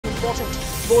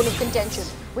important bone of contention.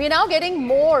 We are now getting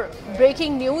more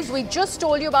breaking news. We just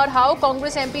told you about how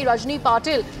Congress MP Rajani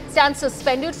Patil stands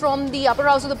suspended from the upper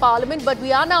house of the parliament, but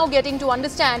we are now getting to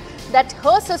understand that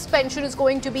her suspension is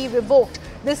going to be revoked.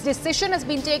 This decision has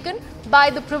been taken by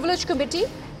the Privilege Committee,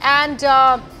 and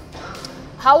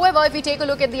however, if we take a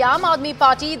look at the Aam Aadmi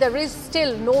Party, there is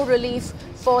still no relief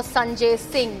for Sanjay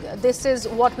Singh. This is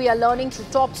what we are learning through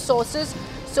top sources.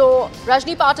 So,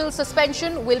 Rajani Patil's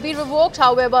suspension will be revoked.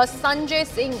 However, Sanjay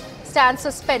Singh stands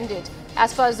suspended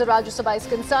as far as the Rajya Sabha is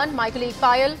concerned. My colleague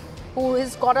Payal, who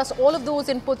has got us all of those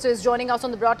inputs, is joining us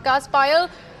on the broadcast. Payal,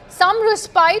 some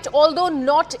respite, although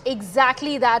not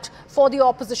exactly that for the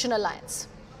opposition alliance.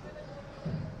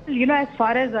 You know, as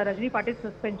far as Rajani Patil's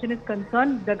suspension is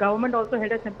concerned, the government also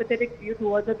had a sympathetic view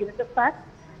towards her, given the fact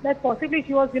that possibly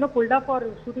she was, pulled up for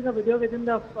shooting a video within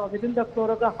the floor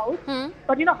of the house.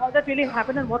 But how that really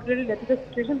happened and what really led to the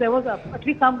situation, there was at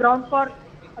least some ground for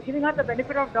giving her the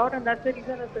benefit of doubt, and that's the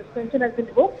reason her suspension has been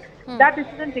revoked. That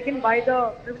decision taken by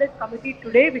the Privilege Committee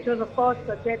today, which was of course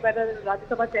chaired by the Rajya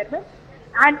Sabha chairman.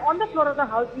 And on the floor of the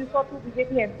house, we saw two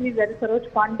BJP MPs, that is Saroj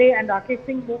Pandey and Rakesh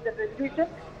Singh, move the resolution.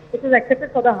 It was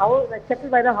accepted by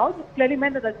the House. It clearly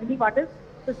meant that Rajani Patil's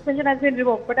suspension has been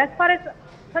revoked. But as far as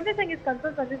Sanjay Singh is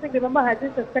concerned, Sanjay Singh, remember, has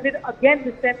been suspended again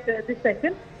this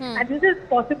session. And this is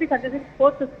possibly Sanjay Singh's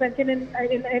fourth suspension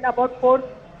in about 4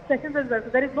 sessions as well. So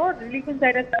there is no relief in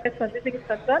sight as far as Sanjay Singh is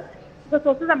concerned. The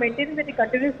sources are maintaining that he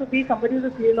continues to be somebody who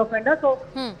is a serial offender. So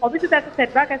obviously that's a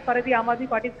setback as far as the Aam Aadmi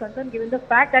Party is concerned, given the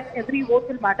fact that every vote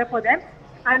will matter for them.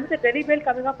 And with the Delhi bill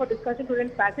coming up for discussion today in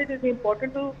passage, it is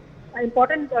important to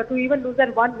even lose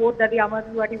that one vote that the Aam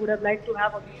Aadmi Party would have liked to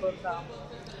have on the first round.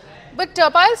 But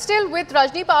Payal, still with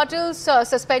Rajani Patil's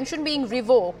suspension being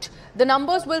revoked, the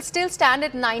numbers will still stand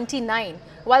at 99,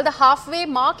 while the halfway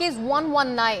mark is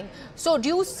 119. So do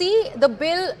you see the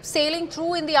bill sailing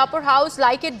through in the upper house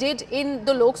like it did in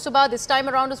the Lok Sabha this time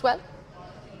around as well?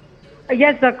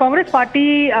 Yes, the Congress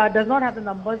party does not have the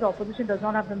numbers, the opposition does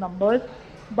not have the numbers.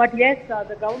 But yes,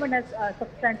 the government has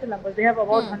substantial numbers. They have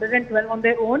about 112 on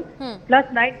their own, plus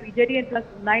 9 BJD and plus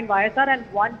 9 YSR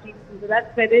and 1 GDP. So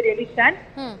that's where they really stand.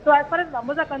 So as far as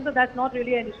numbers are concerned, that's not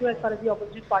really an issue as far as the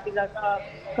opposition parties are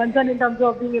concerned in terms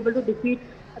of being able to defeat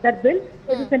that bill.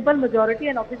 It's a simple majority,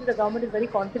 and obviously the government is very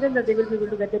confident that they will be able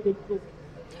to get the bill through.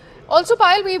 Also,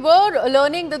 Payal, we were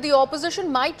learning that the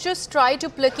opposition might just try to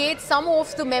placate some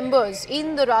of the members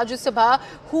in the Rajya Sabha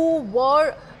who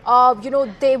were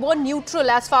they were neutral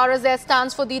as far as their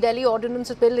stance for the Delhi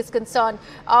Ordinance Bill is concerned.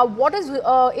 What is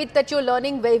it that you're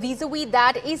learning vis-a-vis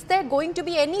that? Is there going to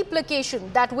be any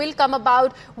placation that will come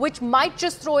about which might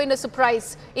just throw in a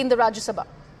surprise in the Rajya Sabha?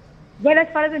 Well,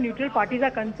 as far as the neutral parties are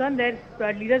concerned,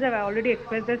 their leaders have already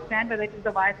expressed their stand, whether it is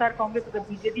the YSR Congress or the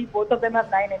BJD. Both of them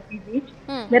have 9 MPs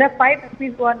each. There are 5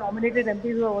 MPs who are nominated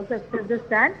MPs who have also expressed their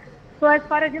stand. So as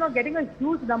far as, getting a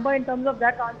huge number in terms of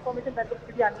that transformation, that looks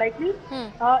pretty unlikely.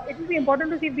 It will be important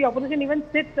to see if the opposition even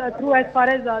sits through as far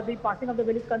as the passing of the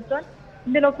bill is concerned.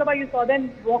 In the Lok Sabha, you saw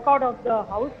them walk out of the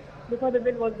house before the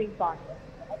bill was being passed.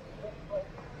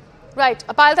 Right.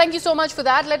 Payal, thank you so much for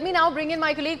that. Let me now bring in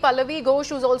my colleague Pallavi Ghosh,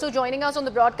 who's also joining us on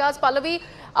the broadcast. Pallavi,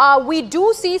 we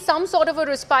do see some sort of a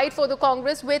respite for the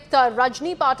Congress with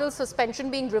Rajani Patil's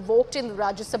suspension being revoked in the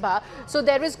Rajya Sabha. So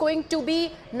there is going to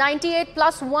be 98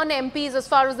 plus 1 MPs as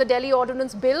far as the Delhi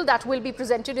Ordinance Bill that will be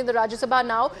presented in the Rajya Sabha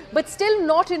now, but still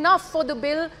not enough for the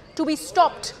bill to be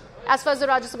stopped as far as the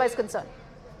Rajya Sabha is concerned.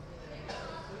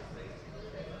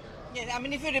 Yes, I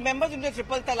mean, if you remember in the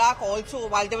triple talaq also,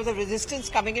 while there was a resistance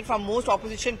coming in from most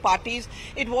opposition parties,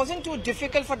 it wasn't too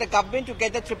difficult for the government to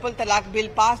get the triple talaq bill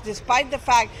passed, despite the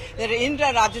fact that in the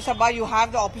Rajya Sabha you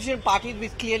have the opposition parties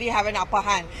which clearly have an upper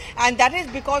hand. And that is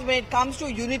because when it comes to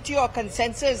unity or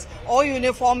consensus or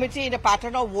uniformity in a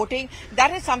pattern of voting,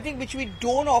 that is something which we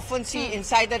don't often see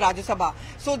inside the Rajya Sabha.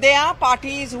 So there are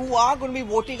parties who are going to be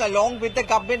voting along with the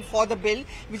government for the bill,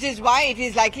 which is why it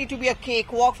is likely to be a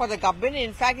cakewalk for the government.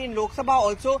 In fact, in Lok Sabha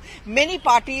also, many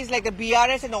parties like the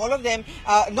BRS and all of them,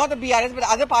 not the BRS but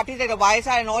other parties like the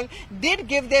YSR and all, did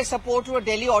give their support to a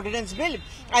Delhi Ordinance Bill,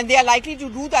 and they are likely to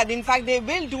do that. In fact, they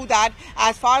will do that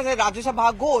as far as the Rajya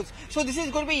Sabha goes. So this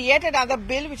is going to be yet another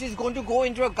bill which is going to go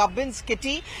into a government's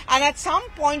kitty, and at some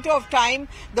point of time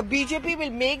the BJP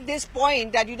will make this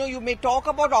point that you may talk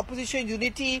about opposition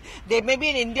unity, there may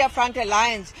be an India Front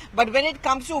alliance, but when it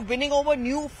comes to winning over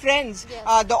new friends,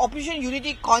 the opposition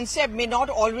unity concept may not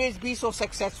always be so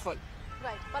successful.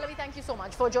 Right. Pallavi, thank you so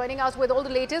much for joining us with all the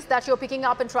latest that you're picking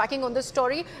up and tracking on this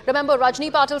story. Remember, Rajani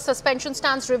Patil's suspension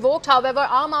stands revoked. However,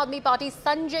 Aam Aadmi Party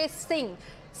Sanjay Singh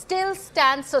still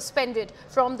stands suspended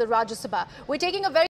from the Rajya Sabha. We're taking a very